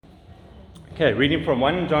Okay, reading from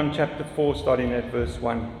 1 John chapter 4, starting at verse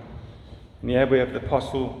 1. And here we have the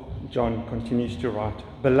Apostle John continues to write,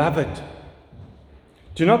 Beloved,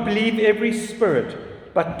 do not believe every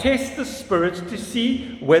spirit, but test the spirits to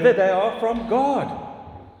see whether they are from God.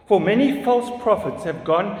 For many false prophets have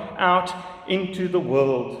gone out into the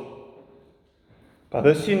world. By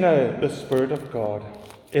this you know the Spirit of God.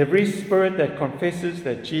 Every spirit that confesses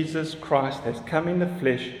that Jesus Christ has come in the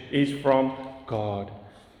flesh is from God.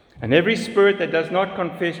 And every spirit that does not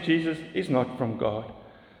confess Jesus is not from God.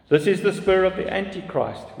 This is the spirit of the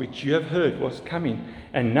Antichrist, which you have heard was coming,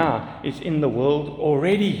 and now is in the world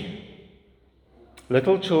already.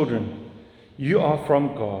 Little children, you are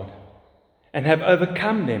from God, and have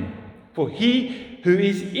overcome them. For he who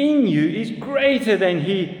is in you is greater than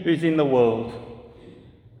he who is in the world.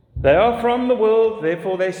 They are from the world,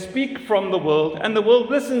 therefore they speak from the world, and the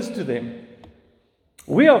world listens to them.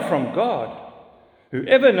 We are from God.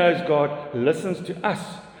 Whoever knows God listens to us.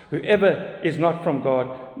 Whoever is not from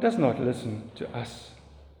God does not listen to us.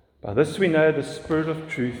 By this we know the spirit of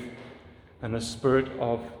truth and the spirit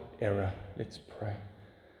of error. Let's pray.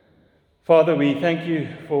 Father, we thank you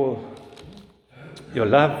for your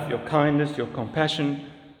love, your kindness, your compassion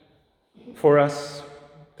for us.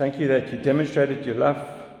 Thank you that you demonstrated your love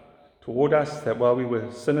toward us, that while we were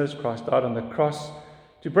sinners, Christ died on the cross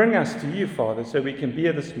to bring us to you, Father, so we can be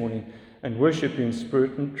here this morning and worship you in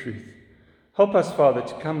spirit and truth. Help us, Father,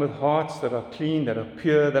 to come with hearts that are clean, that are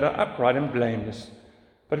pure, that are upright and blameless.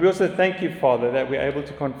 But we also thank you, Father, that we're able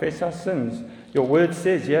to confess our sins. Your word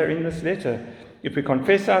says here in this letter, if we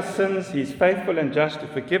confess our sins, he is faithful and just to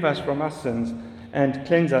forgive us from our sins and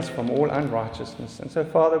cleanse us from all unrighteousness. And so,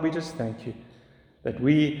 Father, we just thank you that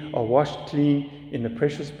we are washed clean in the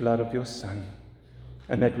precious blood of your Son,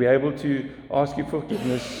 and that we're able to ask you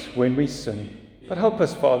forgiveness when we sin. But help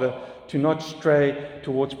us, Father, to not stray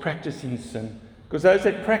towards practicing sin, because those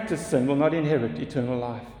that practice sin will not inherit eternal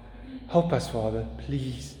life. Help us, Father,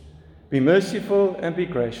 please. Be merciful and be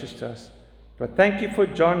gracious to us. But thank you for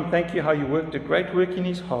John. Thank you how you worked a great work in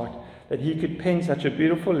his heart, that he could pen such a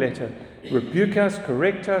beautiful letter, rebuke us,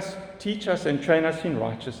 correct us, teach us, and train us in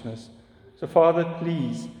righteousness. So, Father,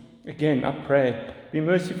 please, again, I pray, be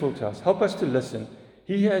merciful to us. Help us to listen.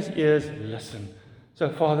 He who has ears, listen. So,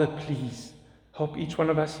 Father, please, help each one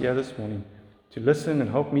of us here this morning to listen and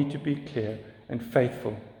help me to be clear and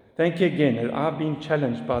faithful. Thank you again that I've been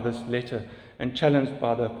challenged by this letter and challenged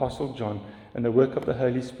by the Apostle John and the work of the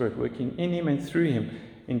Holy Spirit working in him and through him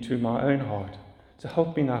into my own heart. So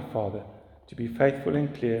help me now, Father, to be faithful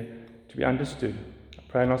and clear, to be understood. I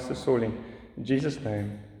pray and ask this all in Jesus'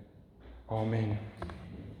 name. Amen.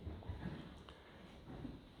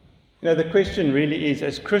 You know, the question really is,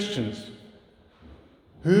 as Christians,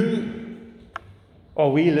 who are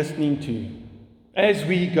we listening to as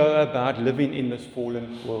we go about living in this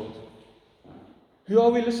fallen world? Who are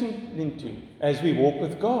we listening to as we walk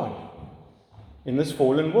with God in this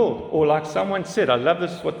fallen world? Or like someone said, I love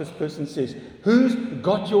this, what this person says, who's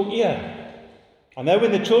got your ear? I know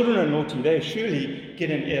when the children are naughty, they surely get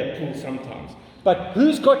an ear pull sometimes. But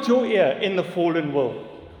who's got your ear in the fallen world?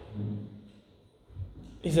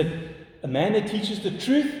 Is it a man that teaches the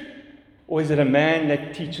truth, or is it a man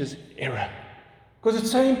that teaches error? Because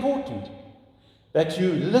it's so important that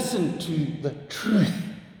you listen to the truth.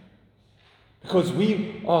 Because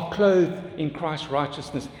we are clothed in Christ's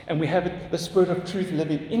righteousness, and we have the Spirit of truth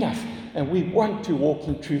living in us, and we want to walk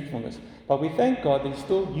in truthfulness. But we thank God that he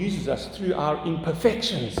still uses us through our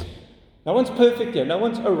imperfections. No one's perfect here. No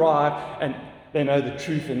one's arrived and they know the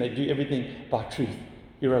truth and they do everything by truth.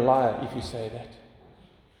 You're a liar if you say that.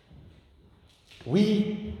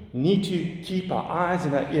 We need to keep our eyes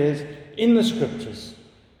and our ears in the Scriptures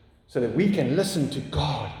so that we can listen to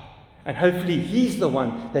God. And hopefully he's the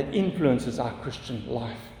one that influences our Christian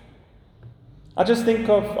life. I just think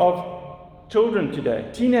of children today,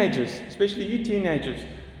 teenagers, especially you teenagers.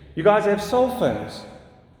 You guys have cell phones.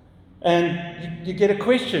 And you get a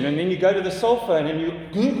question, and then you go to the cell phone and you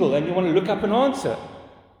Google and you want to look up an answer.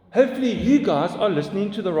 Hopefully you guys are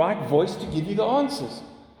listening to the right voice to give you the answers.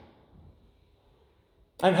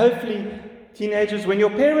 And hopefully, teenagers, when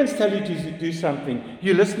your parents tell you to do something,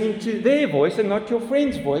 you're listening to their voice and not your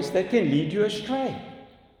friend's voice that can lead you astray.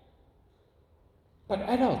 But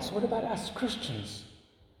adults, what about us Christians?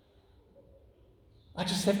 I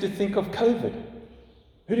just have to think of COVID.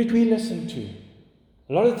 Who did we listen to?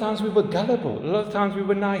 A lot of times we were gullible. A lot of times we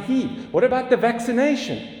were naive. What about the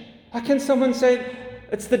vaccination? How can someone say,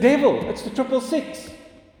 it's the devil, it's the 666?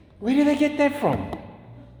 Where do they get that from?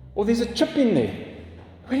 Or there's a chip in there.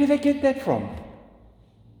 Where do they get that from?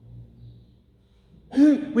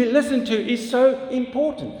 Who we listen to is so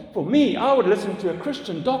important. For me, I would listen to a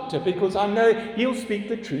Christian doctor because I know he'll speak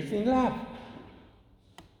the truth in love.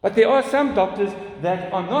 But there are some doctors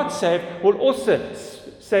that are not saved will also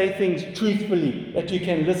say things truthfully that you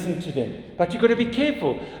can listen to them. But you've got to be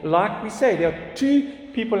careful. Like we say, there are two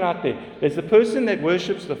people out there. There's the person that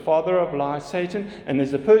worships the father of lies, Satan, and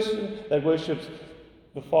there's the person that worships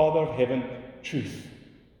the Father of heaven, truth.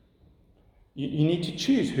 You need to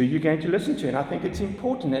choose who you're going to listen to. And I think it's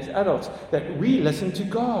important as adults that we listen to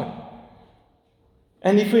God.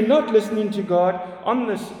 And if we're not listening to God on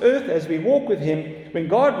this earth as we walk with Him, when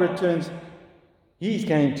God returns, He's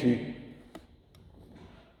going to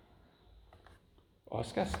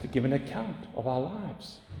ask us to give an account of our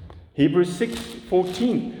lives. Hebrews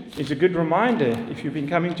 6:14 is a good reminder if you've been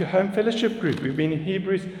coming to Home Fellowship Group. We've been in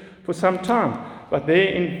Hebrews for some time. But there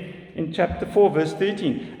in chapter 4, verse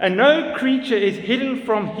 13, and no creature is hidden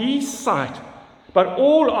from His sight, but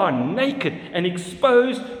all are naked and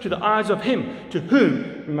exposed to the eyes of Him to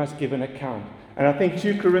whom we must give an account. And I think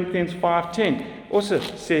 2 Corinthians 5:10 also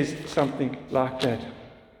says something like that.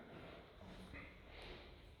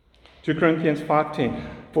 2 Corinthians 5:10,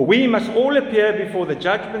 for we must all appear before the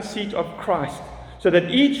judgment seat of Christ, so that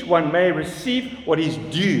each one may receive what is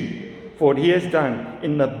due for what he has done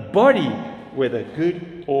in the body, whether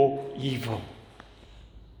good or evil.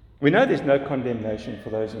 We know there's no condemnation for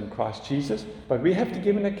those in Christ Jesus, but we have to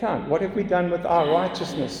give an account. What have we done with our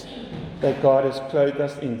righteousness that God has clothed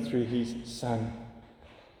us in through His Son?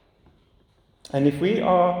 And if we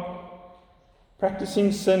are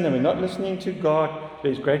practicing sin and we're not listening to God,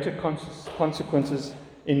 there's greater consequences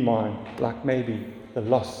in mind, like maybe the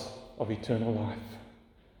loss of eternal life.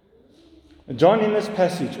 John, in this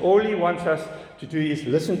passage, all he wants us to do is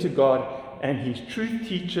listen to God and His truth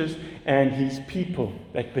teachers and His people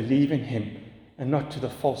that believe in Him, and not to the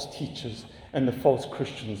false teachers and the false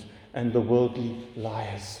Christians and the worldly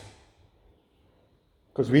liars.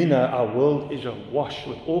 Because we know our world is awash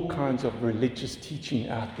with all kinds of religious teaching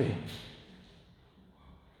out there.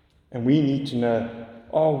 And we need to know,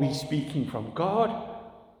 are we speaking from God?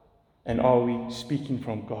 And are we speaking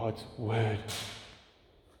from God's Word?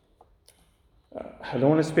 I don't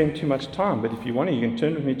want to spend too much time, but if you want to, you can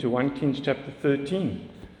turn with me to 1 Kings chapter 13.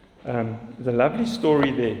 There's a lovely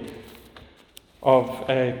story there of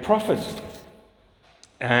a prophet.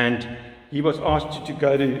 And he was asked to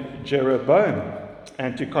go to Jeroboam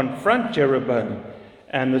and to confront Jeroboam.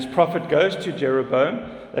 And this prophet goes to Jeroboam.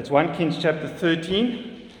 That's 1 Kings chapter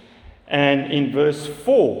 13. And in verse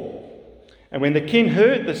 4, and when the king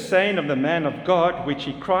heard the saying of the man of God, which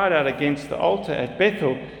he cried out against the altar at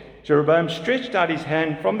Bethel, Jeroboam stretched out his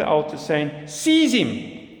hand from the altar, saying, seize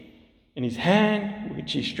him! And his hand,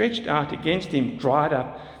 which he stretched out against him, dried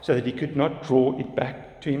up, so that he could not draw it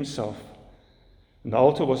back to himself. And the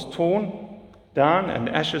altar was torn down, and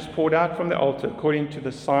ashes poured out from the altar, according to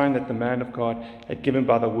the sign that the man of God had given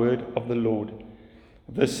by the word of the Lord.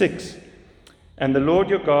 Verse 6, and the Lord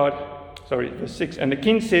your God, verse 6, and the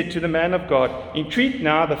king said to the man of God, entreat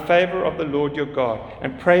now the favor of the Lord your God,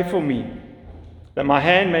 and pray for me, that my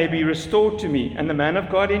hand may be restored to me. And the man of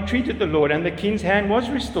God entreated the Lord, and the king's hand was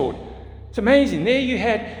restored. It's amazing. There you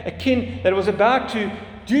had a king that was about to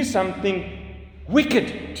do something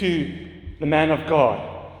wicked to the man of God.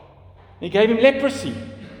 He gave him leprosy.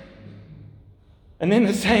 And then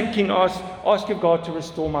the same king asked of God to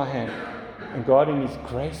restore my hand. And God, in His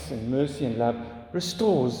grace and mercy and love,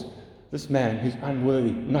 restores this man who's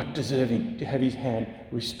unworthy, not deserving to have his hand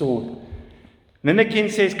restored. And then the king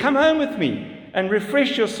says, come home with me and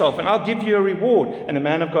refresh yourself, and I'll give you a reward. And the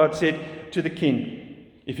man of God said to the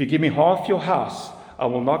king, if you give me half your house, I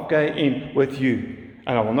will not go in with you,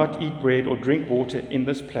 and I will not eat bread or drink water in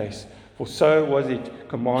this place. For so was it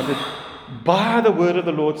commanded by the word of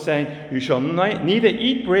the Lord, saying, you shall neither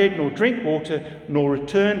eat bread nor drink water, nor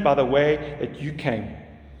return by the way that you came.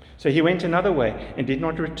 So he went another way and did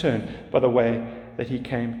not return by the way that he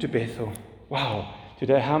came to Bethel. Wow,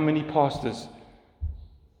 today how many pastors,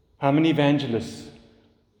 how many evangelists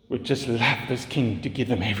would just love this king to give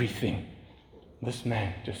them everything? This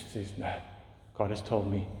man just says, no, God has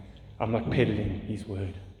told me I'm not peddling His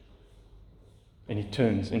word. And he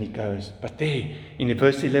turns and he goes. But there, in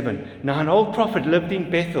verse 11, now an old prophet lived in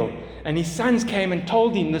Bethel, and his sons came and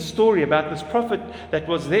told him the story about this prophet that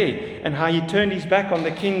was there, and how he turned his back on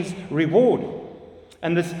the king's reward.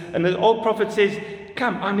 And the old prophet says,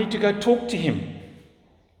 come, I need to go talk to him.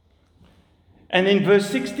 And in verse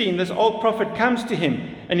 16, this old prophet comes to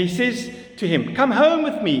him, and he says to him, come home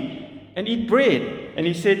with me and eat bread. And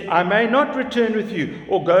he said, I may not return with you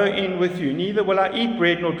or go in with you, neither will I eat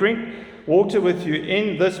bread nor drink water with you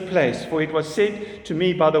in this place. For it was said to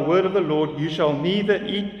me by the word of the Lord, you shall neither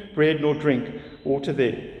eat bread nor drink water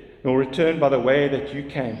there, nor return by the way that you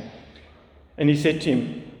came. And he said to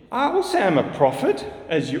him, I also am a prophet,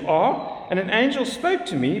 as you are. And an angel spoke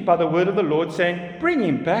to me by the word of the Lord, saying, bring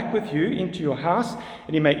him back with you into your house,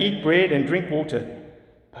 and he may eat bread and drink water.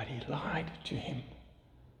 But he lied to him.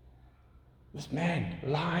 This man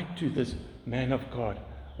lied to this man of God.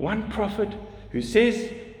 One prophet who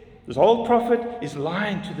says, this old prophet is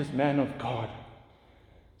lying to this man of God.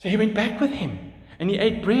 So he went back with him, and he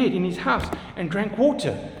ate bread in his house and drank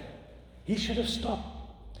water. He should have stopped.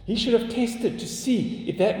 He should have tested to see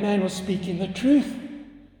if that man was speaking the truth.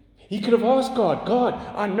 He could have asked God, God,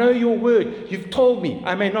 I know your word. You've told me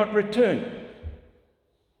I may not return.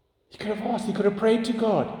 He could have asked. He could have prayed to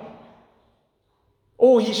God.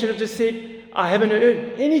 Or he should have just said, I haven't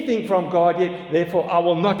heard anything from God yet, therefore I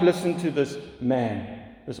will not listen to this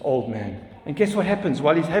man, this old man. And guess what happens?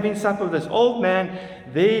 While he's having supper with this old man,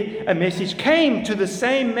 there a message came to the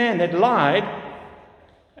same man that lied.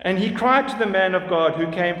 And he cried to the man of God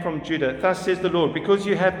who came from Judah, thus says the Lord, because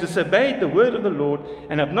you have disobeyed the word of the Lord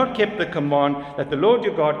and have not kept the command that the Lord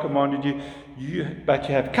your God commanded but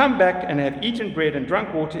you have come back and have eaten bread and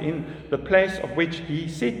drunk water in the place of which he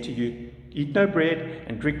said to you, eat no bread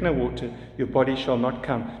and drink no water, your body shall not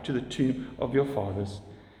come to the tomb of your fathers.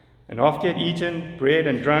 And after he had eaten bread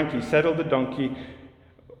and drunk, he saddled the donkey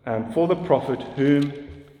for the prophet whom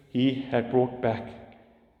he had brought back.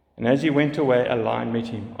 And as he went away, a lion met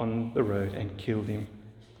him on the road and killed him.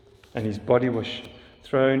 And his body was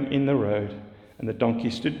thrown in the road, and the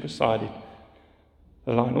donkey stood beside it.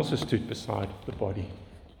 The lion also stood beside the body.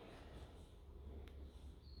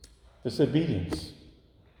 Disobedience,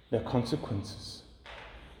 there are consequences.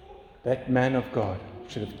 That man of God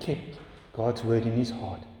should have kept God's word in his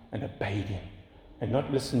heart and obeyed him, and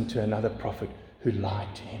not listened to another prophet who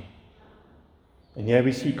lied to him. And here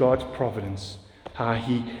we see God's providence, how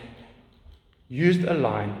he used a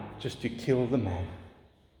lion just to kill the man.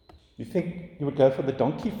 You think he would go for the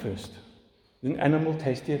donkey first? Isn't animal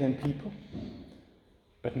tastier than people?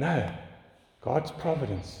 But no, God's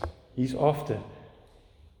providence, he's after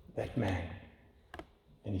that man.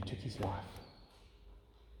 And he took his life.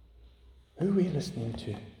 Who are we listening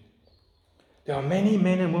to? There are many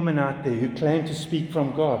men and women out there who claim to speak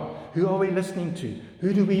from God. Who are we listening to?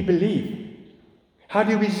 Who do we believe? How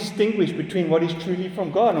do we distinguish between what is truly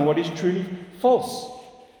from God and what is truly false?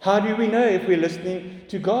 How do we know if we're listening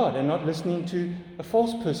to God and not listening to a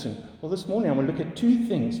false person? Well, this morning I'm going to look at two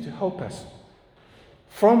things to help us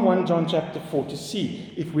from 1 John chapter 4 to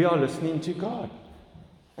see if we are listening to God.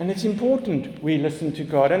 And it's important we listen to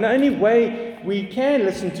God. And the only way we can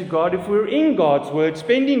listen to God if we're in God's word,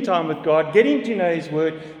 spending time with God, getting to know his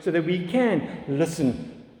word so that we can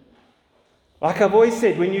listen. Like I've always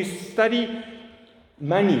said, when you study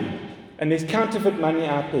money, and there's counterfeit money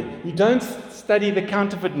out there, you don't study the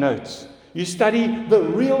counterfeit notes. You study the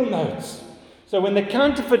real notes. So when the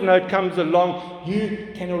counterfeit note comes along, you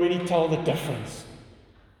can already tell the difference.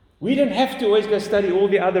 We don't have to always go study all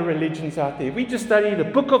the other religions out there. If we just study the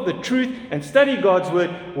book of the truth and study God's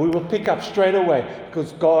word, we will pick up straight away,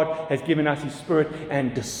 because God has given us his spirit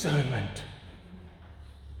and discernment.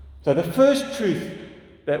 So the first truth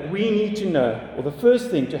that we need to know, or the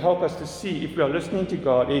first thing to help us to see if we are listening to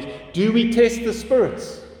God, is, do we test the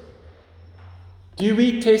spirits? Do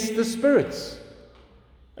we test the spirits?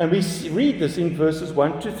 And we read this in verses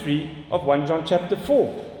 1 to 3 of 1 John chapter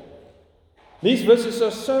 4. These verses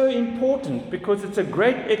are so important because it's a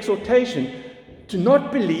great exhortation to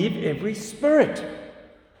not believe every spirit,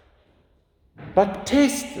 but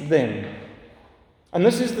test them. And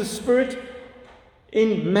this is the spirit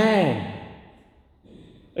in man.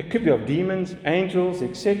 It could be of demons, angels,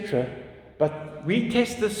 etc. But we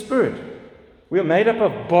test the spirit. We are made up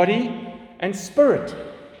of body and spirit.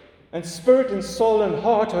 And spirit and soul and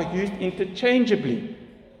heart are used interchangeably.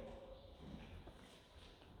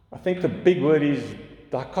 I think the big word is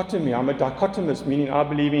dichotomy. I'm a dichotomist, meaning I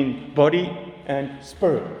believe in body and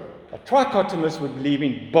spirit. A trichotomist would believe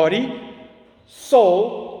in body,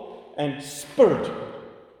 soul, and spirit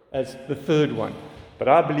as the third one. But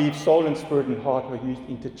I believe soul and spirit and heart are used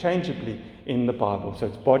interchangeably in the Bible. So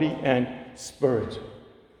it's body and spirit.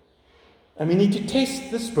 And we need to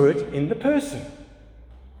test the spirit in the person.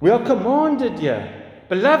 We are commanded here,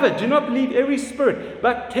 beloved, do not believe every spirit,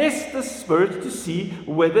 but test the spirits to see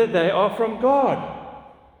whether they are from God.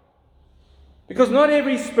 Because not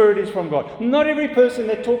every spirit is from God. Not every person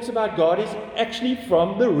that talks about God is actually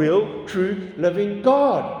from the real, true, living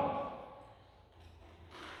God.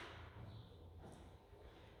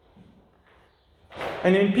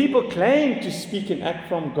 And when people claim to speak and act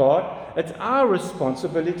from God, it's our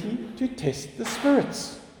responsibility to test the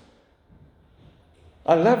spirits.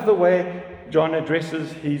 I love the way John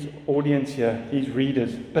addresses his audience here, his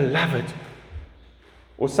readers, beloved.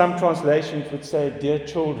 Or some translations would say, dear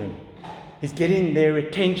children. He's getting their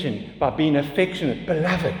attention by being affectionate.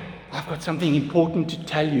 Beloved, I've got something important to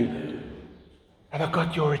tell you. Have I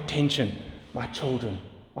got your attention, my children,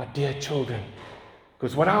 my dear children?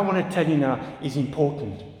 Because what I want to tell you now is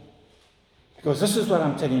important. Because this is what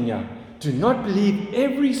I'm telling you. Do not believe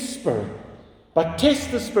every spirit, but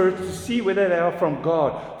test the spirits to see whether they are from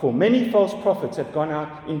God. For many false prophets have gone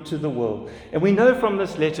out into the world. And we know from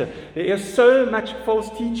this letter, there is so much false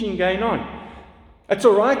teaching going on. It's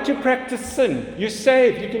all right to practice sin. You're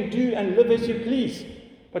saved. You can do and live as you please.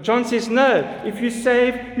 But John says, no. If you're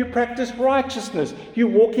saved, you practice righteousness. You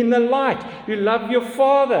walk in the light. You love your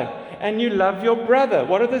father and you love your brother.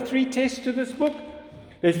 What are the 3 tests to this book?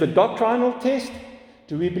 There's the doctrinal test.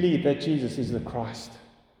 Do we believe that Jesus is the Christ?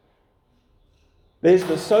 There's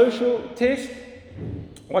the social test.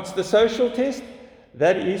 What's the social test?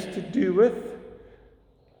 That is to do with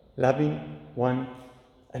loving one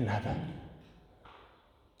another.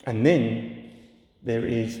 And then there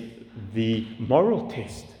is the moral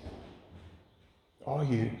test. Are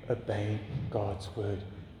you obeying God's word?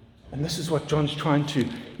 And this is what John's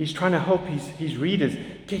he's trying to help his readers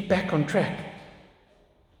get back on track.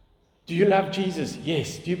 Do you love Jesus?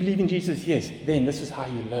 Yes. Do you believe in Jesus? Yes. Then this is how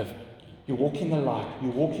you live. You walk in the light. You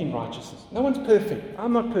walk in righteousness. No one's perfect.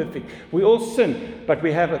 I'm not perfect. We all sin, but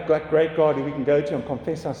we have a great God who we can go to and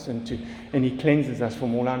confess our sin to, and he cleanses us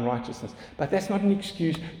from all unrighteousness. But that's not an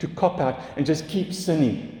excuse to cop out and just keep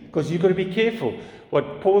sinning, because you've got to be careful.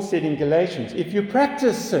 What Paul said in Galatians, if you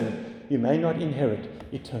practice sin, you may not inherit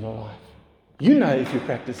eternal life. You know if you're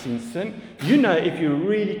practicing sin. You know if you're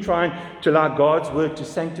really trying to allow God's word to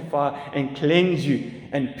sanctify and cleanse you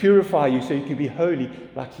and purify you so you can be holy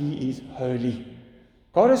like he is holy.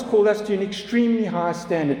 God has called us to an extremely high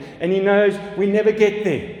standard, and he knows we never get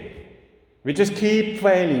there. We just keep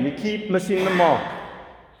failing. We keep missing the mark.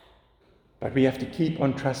 But we have to keep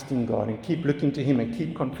on trusting God and keep looking to him and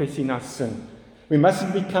keep confessing our sin. We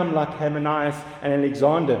mustn't become like Hymenaeus and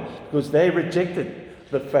Alexander, because they rejected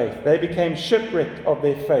the faith. They became shipwrecked of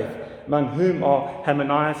their faith, among whom are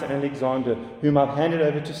Hymenaeus and Alexander, whom I've handed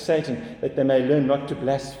over to Satan, that they may learn not to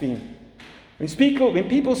blaspheme. When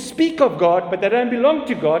people speak of God, but they don't belong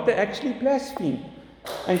to God, they actually blaspheme.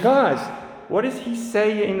 And guys, what does he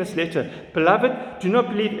say here in this letter? Beloved, do not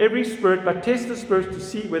believe every spirit, but test the spirits to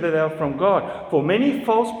see whether they are from God. For many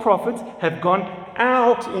false prophets have gone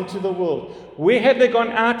out into the world. Where have they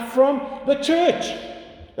gone out from? The church.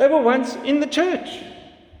 They were once in the church.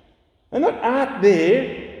 They're not out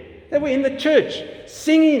there. They were in the church,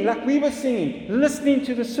 singing like we were singing, listening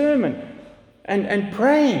to the sermon and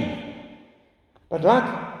praying. But like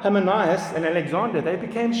Hymenaeus and Alexander, they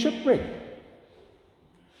became shipwrecked.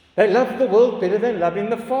 They loved the world better than loving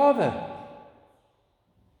the Father.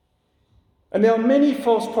 And there are many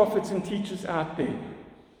false prophets and teachers out there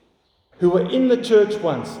who were in the church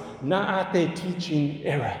once, now out there teaching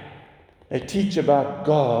error. They teach about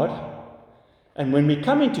God. And when we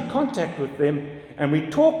come into contact with them and we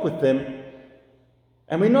talk with them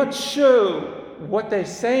and we're not sure what they're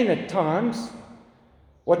saying at times,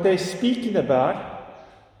 what they're speaking about,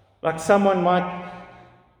 like someone might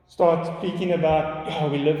start speaking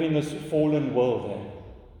about, we live in this fallen world.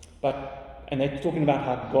 And they're talking about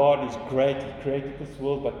how God is great. He created this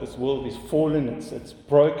world, but this world is fallen, it's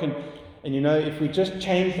broken. And if we just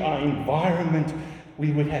changed our environment,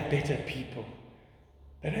 we would have better people.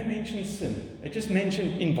 They don't mention sin. They just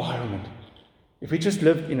mention environment. If we just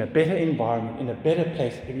lived in a better environment, in a better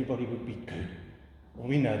place, everybody would be good. Well,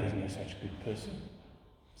 we know there's no such good person.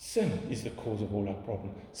 Sin is the cause of all our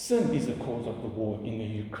problems. Sin is the cause of the war in the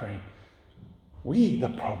Ukraine. We the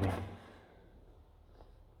problem.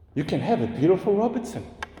 You can have a beautiful Robertson,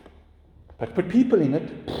 but put people in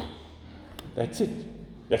it, that's it.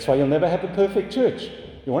 That's why you'll never have a perfect church.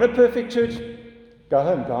 You want a perfect church? Go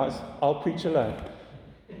home, guys. I'll preach alone.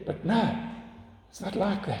 But no, it's not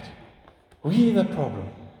like that. We're the problem.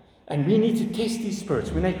 And we need to test these spirits.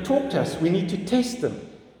 When they talk to us, we need to test them.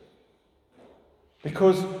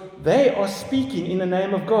 Because they are speaking in the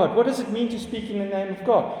name of God. What does it mean to speak in the name of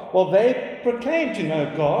God? Well, they proclaim to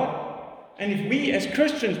know God. And if we as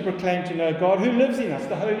Christians proclaim to know God, who lives in us?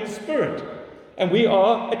 The Holy Spirit. And we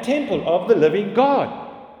are a temple of the living God.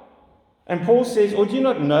 And Paul says, or do you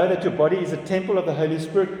not know that your body is a temple of the Holy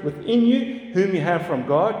Spirit within you, whom you have from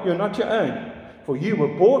God? You're not your own. For you were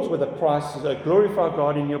bought with a price, so glorify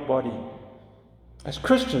God in your body. As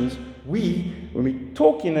Christians, we when we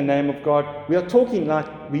talk in the name of God, we are talking like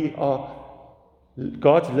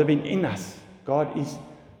God's living in us. God is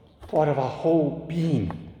part of our whole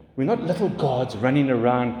being. We're not little gods running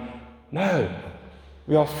around. No.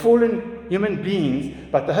 We are fallen human beings,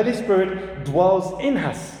 but the Holy Spirit dwells in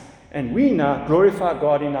us. And we now glorify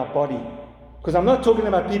God in our body. Because I'm not talking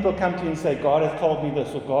about people come to you and say, God has told me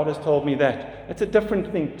this or God has told me that. It's a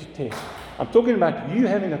different thing to test. I'm talking about you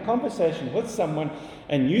having a conversation with someone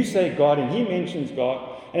and you say God and he mentions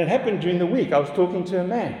God. And it happened during the week. I was talking to a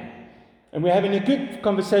man. And we're having a good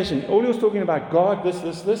conversation. All he was talking about God,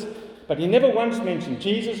 this. But he never once mentioned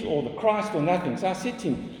Jesus or the Christ or nothing. So I said to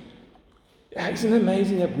him, isn't it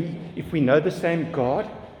amazing that if we know the same God,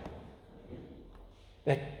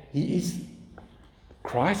 that he is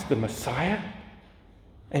Christ, the Messiah?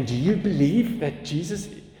 And do you believe that Jesus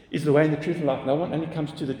is the way and the truth and life? No one only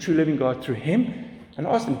comes to the true living God through him. And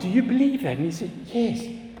I asked him, do you believe that? And he said, yes.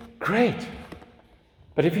 Great.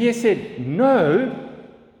 But if he had said no,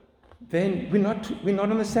 then we're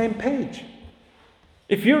not on the same page.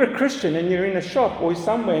 If you're a Christian and you're in a shop or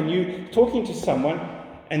somewhere and you're talking to someone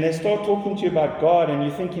and they start talking to you about God and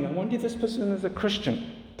you're thinking, I wonder if this person is a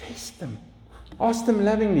Christian, test them. Ask them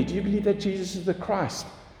lovingly, do you believe that Jesus is the Christ?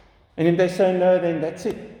 And if they say no, then that's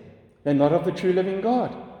it. They're not of the true living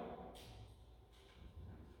God.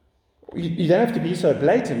 You don't have to be so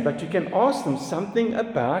blatant, but you can ask them something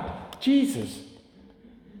about Jesus.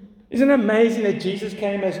 Isn't it amazing that Jesus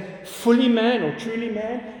came as fully man or truly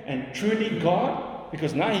man and truly God?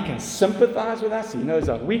 Because now he can sympathize with us. He knows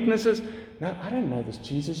our weaknesses. No, I don't know this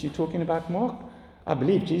Jesus you're talking about, Mark. I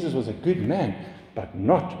believe Jesus was a good man, but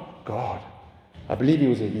not God. I believe he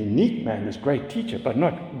was a unique man, this great teacher, but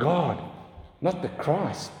not God, not the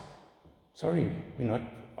Christ. Sorry, we're not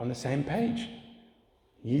on the same page.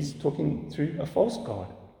 He's talking through a false God.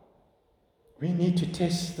 We need to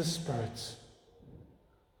test the spirits.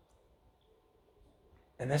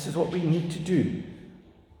 And this is what we need to do.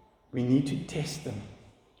 We need to test them.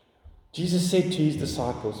 Jesus said to his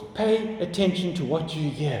disciples, pay attention to what you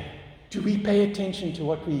hear. Do we pay attention to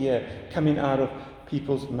what we hear coming out of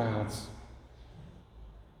people's mouths?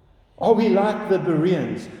 Are we like the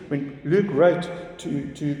Bereans? When Luke wrote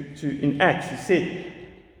to in Acts, he said,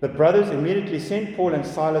 the brothers immediately sent Paul and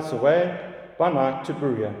Silas away by night to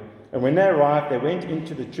Berea. And when they arrived, they went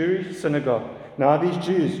into the Jewish synagogue. Now these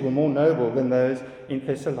Jews were more noble than those in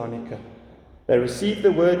Thessalonica. They received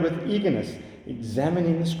the word with eagerness,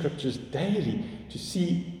 examining the scriptures daily to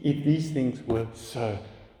see if these things were so.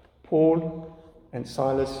 Paul and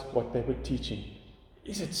Silas, what they were teaching.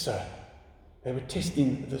 Is it so? They were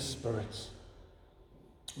testing the spirits.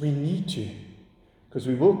 We need to, because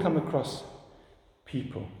we will come across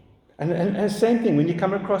people. And same thing, when you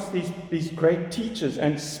come across these great teachers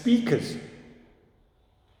and speakers,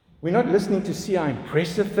 we're not listening to see how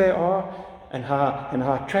impressive they are and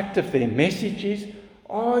how attractive their message is.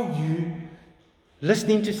 Are you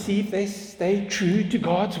listening to see if they stay true to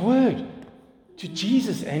God's word, to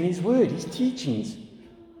Jesus and his word, his teachings?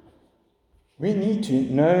 We need to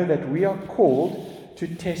know that we are called to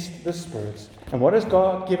test the spirits. And what has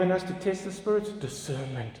God given us to test the spirits?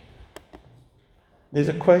 Discernment. There's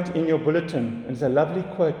a quote in your bulletin, and it's a lovely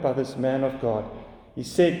quote by this man of God. He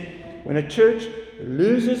said, when a church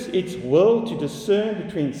loses its will to discern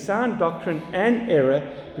between sound doctrine and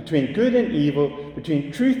error, between good and evil,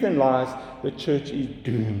 between truth and lies, the church is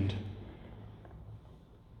doomed.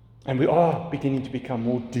 And we are beginning to become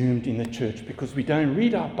more doomed in the church because we don't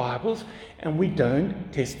read our Bibles and we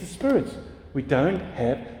don't test the spirits. We don't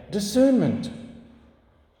have discernment.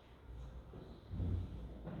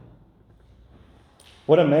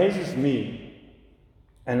 What amazes me,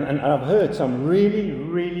 and I've heard some really,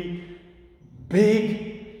 really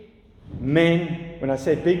big men, when I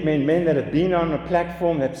say big men, men that have been on a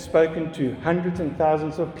platform, that have spoken to hundreds and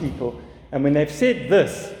thousands of people, and when they've said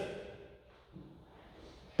this,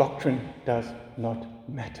 doctrine does not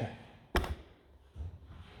matter.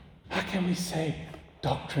 How can we say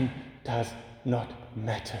doctrine does not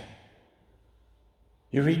matter?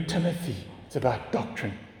 You read Timothy, it's about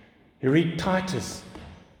doctrine. You read Titus,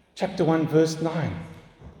 chapter 1, verse 9.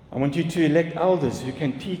 I want you to elect elders who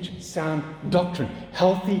can teach sound doctrine,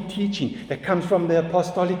 healthy teaching that comes from the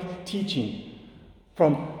apostolic teaching,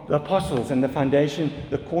 from the apostles, and the foundation,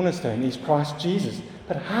 the cornerstone is Christ Jesus.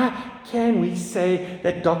 But how can we say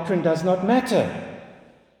that doctrine does not matter?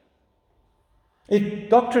 If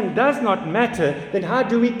doctrine does not matter, then how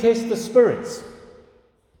do we test the spirits?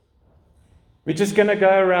 We're just going to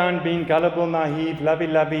go around being gullible, naive,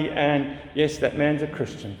 lovey-lovey, and yes, that man's a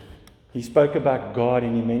Christian. He spoke about God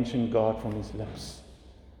and he mentioned God from his lips.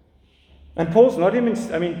 And Paul's not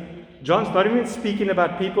even, John's not even speaking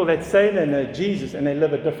about people that say they know Jesus and they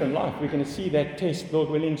live a different life. We're going to see that test, Lord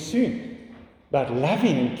willing, soon. About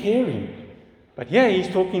loving and caring. But he's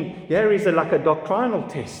talking, here is like a doctrinal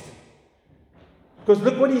test. Because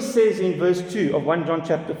look what he says in verse 2 of 1 John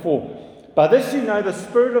chapter 4. By this you know the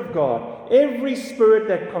Spirit of God. Every spirit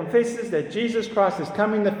that confesses that Jesus Christ has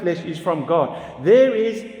come in the flesh is from God. There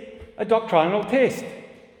is a doctrinal test.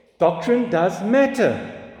 Doctrine does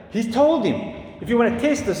matter. He's told him, if you want to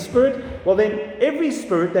test the Spirit, well then every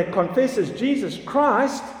spirit that confesses Jesus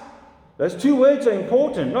Christ, those two words are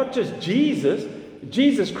important, not just Jesus.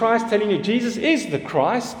 Jesus Christ telling you Jesus is the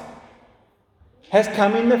Christ, has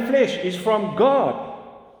come in the flesh, is from God.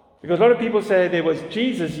 Because a lot of people say there was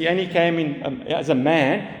Jesus, he only came in as a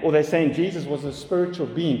man, or they're saying Jesus was a spiritual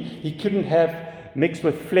being. He couldn't have mixed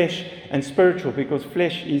with flesh and spiritual because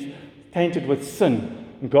flesh is tainted with sin.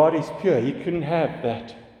 And God is pure. He couldn't have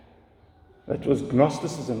that. That was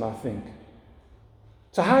Gnosticism, I think.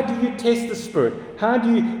 So how do you test the Spirit? How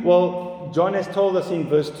do you, well, John has told us in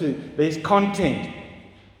verse 2, there's content.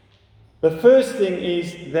 The first thing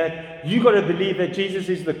is that you've got to believe that Jesus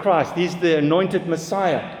is the Christ. He's the anointed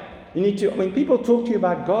Messiah. You need to, when people talk to you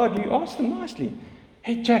about God, you ask them nicely.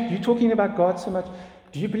 Hey, Jack, you're talking about God so much.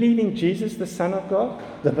 Do you believe in Jesus, the Son of God,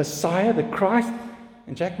 the Messiah, the Christ?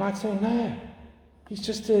 And Jack might say, no, he's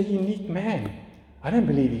just a unique man. I don't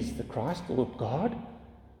believe he's the Christ or God.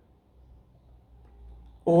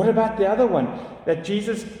 Or what about the other one? That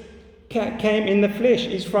Jesus came in the flesh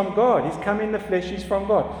is from God. He's come in the flesh is from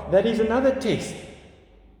God. That is another test.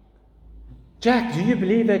 Jack, do you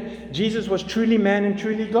believe that Jesus was truly man and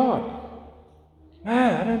truly God?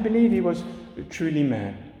 No, I don't believe he was truly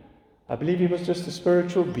man. I believe he was just a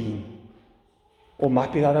spiritual being. Or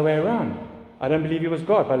might be the other way around. I don't believe he was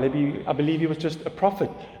God, but I believe he was just a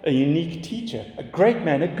prophet, a unique teacher, a great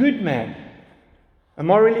man, a good man, a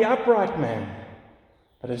morally upright man.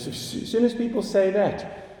 But as soon as people say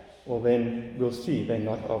that, well then we'll see they're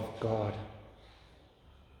not of God.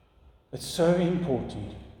 It's so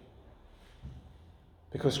important.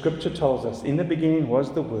 Because Scripture tells us, in the beginning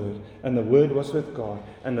was the Word, and the Word was with God,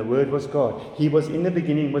 and the Word was God. He was in the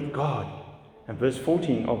beginning with God. And verse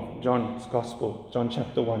 14 of John's Gospel, John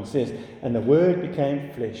chapter 1 says, and the Word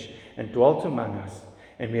became flesh and dwelt among us,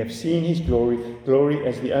 and we have seen his glory, glory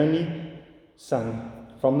as the only Son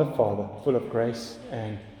from the Father, full of grace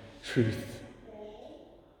and truth.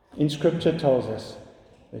 In Scripture tells us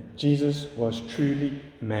that Jesus was truly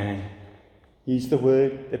man. He's the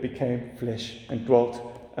Word that became flesh and dwelt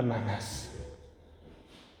among us.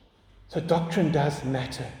 So doctrine does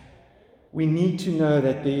matter. We need to know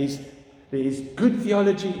that there is good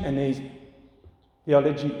theology and there is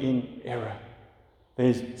theology in error.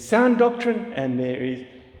 There's sound doctrine and there is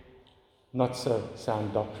not so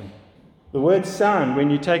sound doctrine. The word sound, when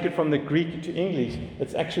you take it from the Greek to English,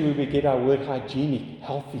 it's actually where we get our word hygienic,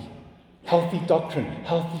 healthy. Healthy doctrine,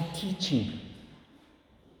 healthy teaching.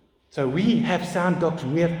 So we have sound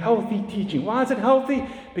doctrine, we have healthy teaching. Why is it healthy?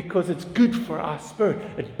 Because it's good for our spirit.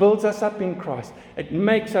 It builds us up in Christ. It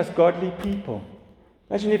makes us godly people.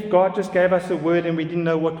 Imagine if God just gave us a word and we didn't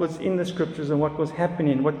know what was in the Scriptures and what was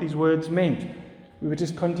happening, what these words meant. We would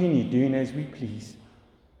just continue doing as we please.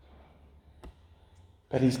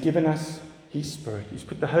 But He's given us His Spirit. He's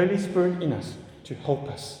put the Holy Spirit in us to help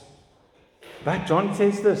us. But John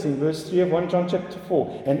says this in verse 3 of 1 John chapter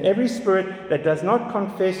 4. And every spirit that does not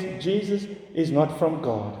confess Jesus is not from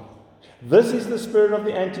God. This is the spirit of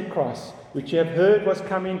the Antichrist, which you have heard was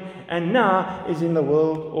coming and now is in the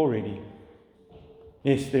world already.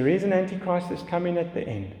 Yes, there is an Antichrist that's coming at the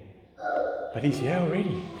end. But he's here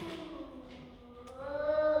already.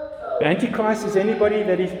 The Antichrist is anybody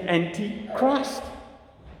that is anti-Christ.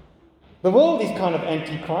 The world is kind of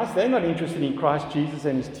anti-Christ. They're not interested in Christ Jesus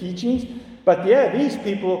and His teachings. But yeah, these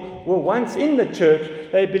people were once in the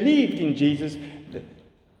church. They believed in Jesus.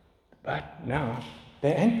 But now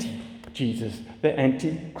they're anti-Jesus. They're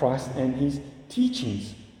anti-Christ and His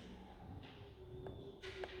teachings.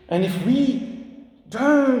 And if we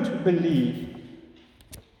don't believe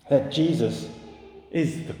that Jesus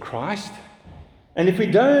is the Christ, and if we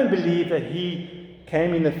don't believe that He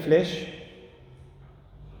came in the flesh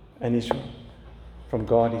and is from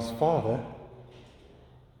God His Father,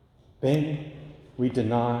 then we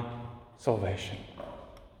deny salvation.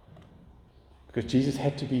 Because Jesus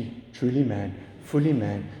had to be truly man, fully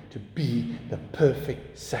man, to be the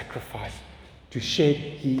perfect sacrifice, to shed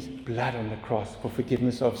His blood on the cross for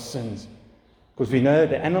forgiveness of sins. Because we know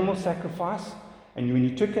the animal sacrifice, and when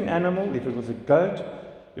you took an animal, if it was a goat,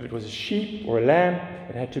 if it was a sheep or a lamb,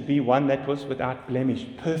 it had to be one that was without blemish,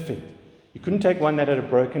 perfect. You couldn't take one that had a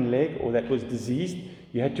broken leg or that was diseased.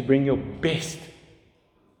 you had to bring your best.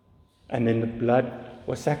 And then the blood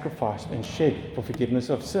was sacrificed and shed for forgiveness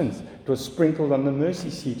of sins. It was sprinkled on the mercy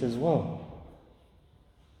seat as well.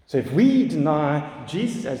 So if we deny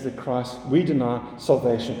Jesus as the Christ, we deny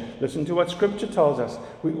salvation. Listen to what Scripture tells us.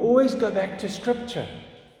 We always go back to Scripture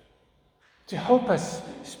to help us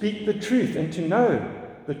speak the truth and to know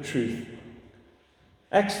the truth.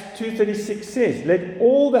 Acts 2:36 says, "Let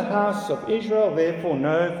all the house of Israel therefore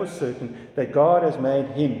know for certain that God has made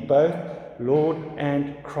him both Lord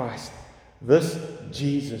and Christ, this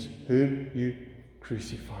Jesus whom you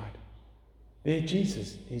crucified." There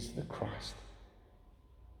Jesus is the Christ.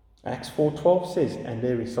 Acts 4:12 says, "And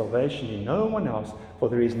there is salvation in no one else, for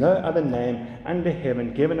there is no other name under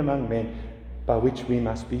heaven given among men by which we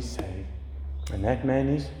must be saved." And that man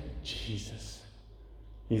is Jesus.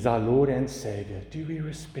 He's our Lord and Savior. Do we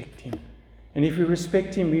respect him? And if we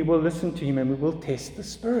respect him, we will listen to him and we will test the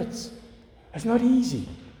spirits. It's not easy.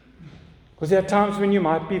 Because there are times when you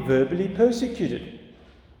might be verbally persecuted.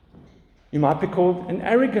 You might be called an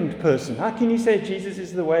arrogant person. How can you say Jesus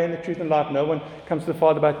is the way and the truth and life? No one comes to the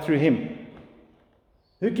Father but through him.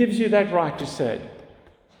 Who gives you that right to say it?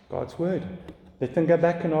 God's word. Let them go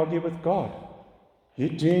back and argue with God. You're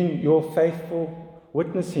doing your faithful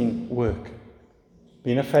witnessing work.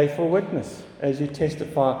 Being a faithful witness as you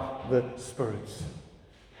testify the spirits.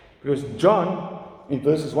 Because John, in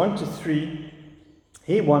verses 1 to 3,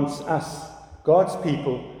 he wants us, God's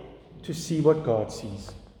people, to see what God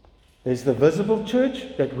sees. There's the visible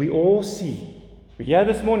church that we all see. We hear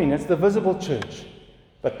this morning, that's the visible church.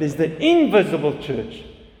 But there's the invisible church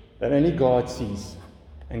that only God sees.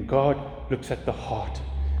 And God looks at the heart.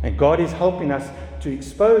 And God is helping us to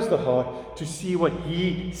expose the heart to see what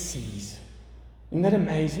he sees. Isn't that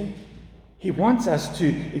amazing? He wants us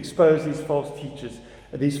to expose these false teachers,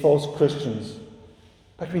 these false Christians.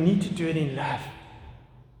 But we need to do it in love.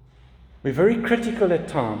 We're very critical at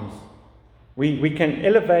times. We can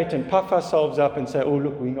elevate and puff ourselves up and say, "Oh,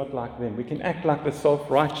 look, we're not like them." We can act like the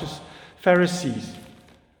self-righteous Pharisees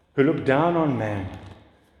who look down on man.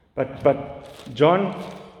 But John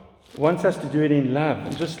wants us to do it in love.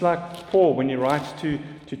 And just like Paul, when he writes to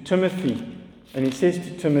Timothy, and he says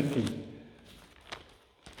to Timothy,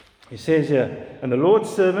 he says here, "And the Lord's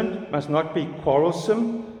servant must not be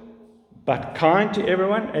quarrelsome, but kind to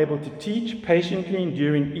everyone, able to teach, patiently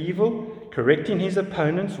enduring evil, correcting his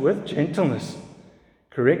opponents with gentleness."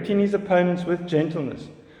 Correcting his opponents with gentleness.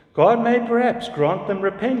 God may perhaps grant them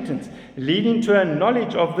repentance, leading to a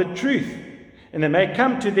knowledge of the truth, and they may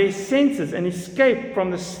come to their senses and escape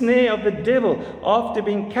from the snare of the devil after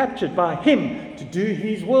being captured by him to do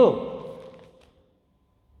his will.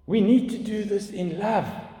 We need to do this in love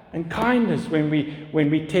and kindness when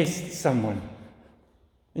we test someone.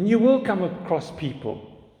 And you will come across people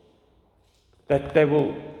that they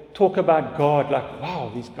will talk about God like,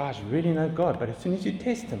 "Wow, these guys really know God." But as soon as you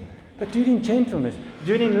test them, but do it in gentleness,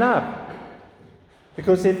 do it in love.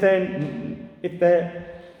 Because if they're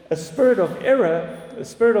a spirit of error, a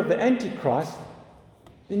spirit of the Antichrist,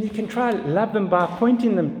 then you can try to love them by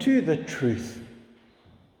pointing them to the truth.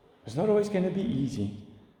 It's not always going to be easy.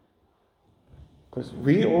 Because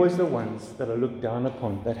we're always the ones that are looked down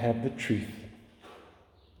upon, that have the truth.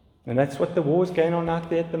 And that's what the war is going on out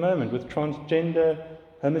there at the moment with transgender,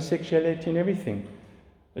 homosexuality and everything.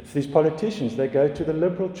 It's these politicians, they go to the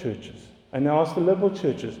liberal churches and they ask the liberal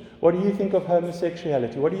churches, "What do you think of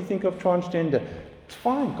homosexuality? What do you think of transgender?" It's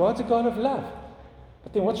fine, God's a God of love.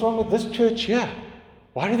 But then what's wrong with this church here?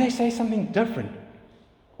 Why do they say something different?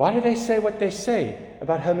 Why do they say what they say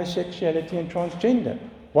about homosexuality and transgender?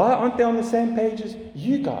 Why aren't they on the same page as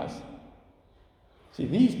you guys? See,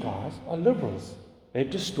 these guys are liberals. They've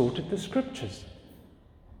distorted the scriptures.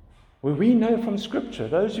 Where we know from scripture,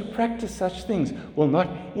 those who practice such things will not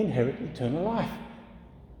inherit eternal life.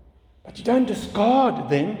 But you don't discard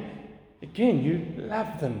them. Again, you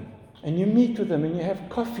love them and you meet with them and you have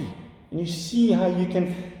coffee and you see how you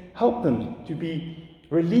can help them to be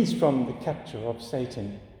released from the capture of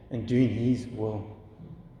Satan and doing his will.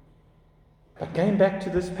 But going back to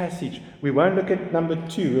this passage, we won't look at number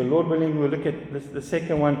 2. Lord willing, we'll look at the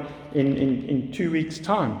second one in 2 weeks'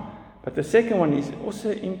 time. But the second one is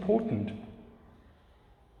also important.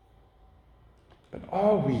 But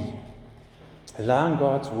are we allowing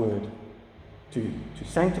God's word to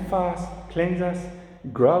sanctify us, cleanse us,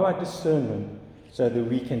 grow our discernment so that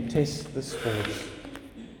we can test the spirits?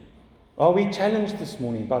 Are we challenged this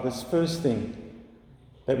morning by this first thing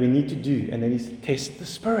that we need to do, and that is test the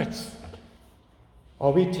spirits?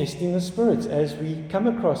 Are we testing the spirits as we come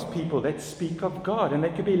across people that speak of God? And they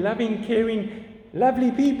could be loving, caring, lovely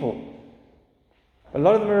people. A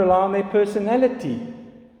lot of them rely on their personality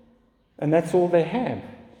And that's all they have.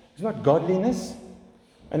 It's not godliness.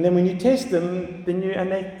 And then when you test them,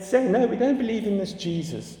 and they say, no, we don't believe in this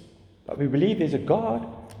Jesus. But we believe there's a God.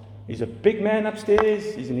 He's a big man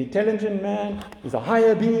upstairs. He's an intelligent man. He's a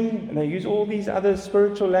higher being. And they use all these other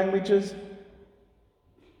spiritual languages.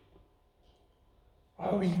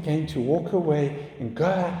 Are we going to walk away and go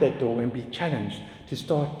out that door and be challenged to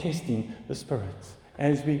start testing the spirits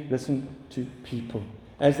as we listen to people,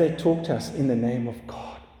 as they talk to us in the name of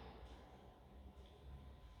God?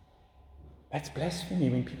 That's blasphemy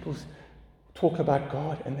when people talk about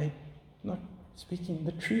God and they're not speaking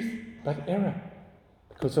the truth but error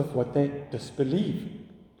because of what they disbelieve.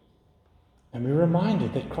 And we're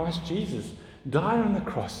reminded that Christ Jesus died on the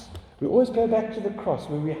cross. We always go back to the cross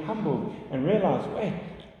where we're humbled and realize, wait,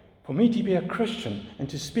 for me to be a Christian and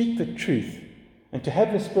to speak the truth and to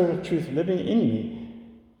have the Spirit of truth living in me,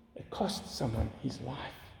 it costs someone his life.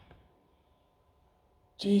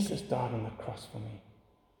 Jesus died on the cross for me.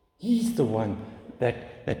 He's the one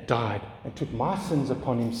that died and took my sins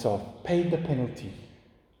upon himself, paid the penalty,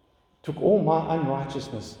 took all my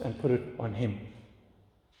unrighteousness and put it on him.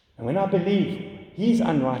 And when I believe his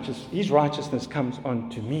righteousness comes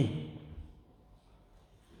onto me.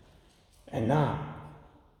 And now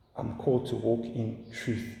I'm called to walk in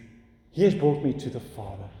truth. He has brought me to the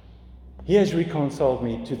Father. He has reconciled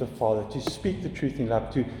me to the Father, to speak the truth in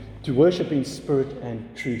love, to worship in spirit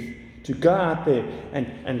and truth, to go out there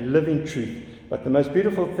and live in truth. But the most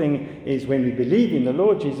beautiful thing is when we believe in the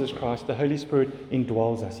Lord Jesus Christ, the Holy Spirit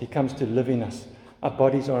indwells us. He comes to live in us. Our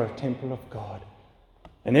bodies are a temple of God.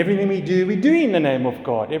 And everything we do in the name of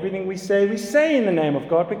God. Everything we say in the name of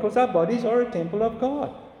God, because our bodies are a temple of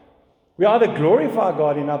God. We either glorify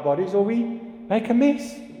God in our bodies or we make a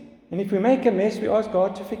mess. And if we make a mess, we ask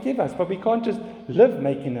God to forgive us. But we can't just live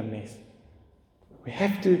making a mess. We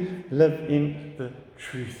have to live in the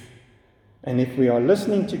truth. And if we are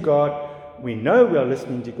listening to God, we know we are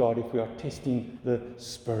listening to God if we are testing the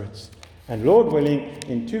spirits. And Lord willing,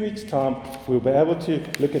 in 2 weeks' time, we'll be able to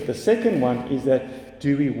look at the second one, is that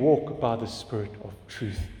do we walk by the Spirit of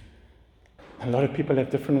truth? A lot of people have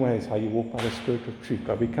different ways how you walk by the Spirit of truth.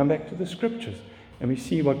 But we come back to the Scriptures and we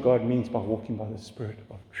see what God means by walking by the Spirit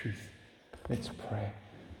of truth. Let's pray.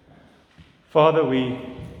 Father, we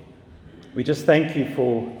just thank you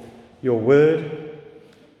for your word.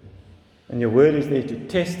 And your word is there to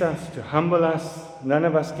test us, to humble us. None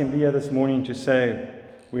of us can be here this morning to say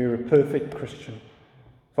we're a perfect Christian.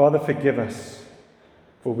 Father, forgive us,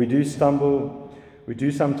 for we do stumble. We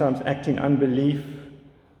do sometimes act in unbelief.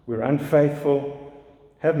 We're unfaithful.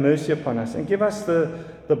 Have mercy upon us and give us the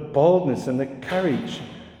boldness and the courage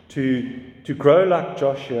to grow like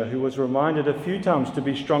Joshua, who was reminded a few times to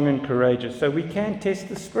be strong and courageous, so we can test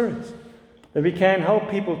the spirits, that we can help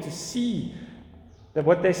people to see that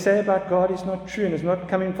what they say about God is not true and is not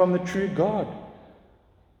coming from the true God.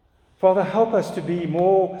 Father, help us to be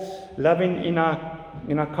more loving in our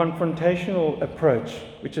confrontational approach,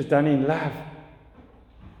 which is done in love.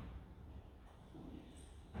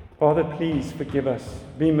 Father, please forgive us.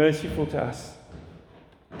 Be merciful to us.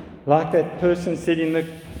 Like that person said in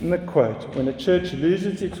the quote, when the church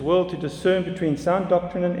loses its will to discern between sound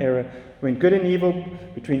doctrine and error, when good and evil,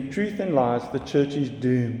 between truth and lies, the church is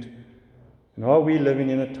doomed. And are we living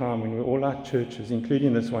in a time when all our churches,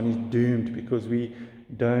 including this one, is doomed because we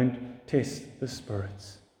don't test the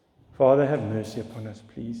spirits? Father, have mercy upon us,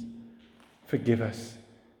 please. Forgive us.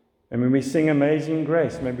 And when we sing Amazing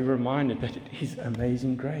Grace, may we be reminded that it is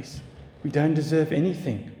amazing grace. We don't deserve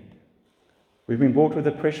anything. We've been bought with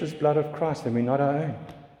the precious blood of Christ, and we're not our own.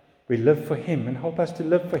 We live for Him, and help us to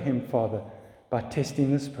live for Him, Father, by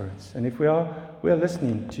testing the spirits. And if we are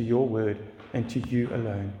listening to your word and to you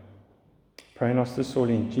alone. Pray and ask this all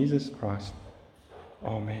in Jesus Christ.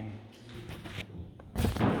 Amen.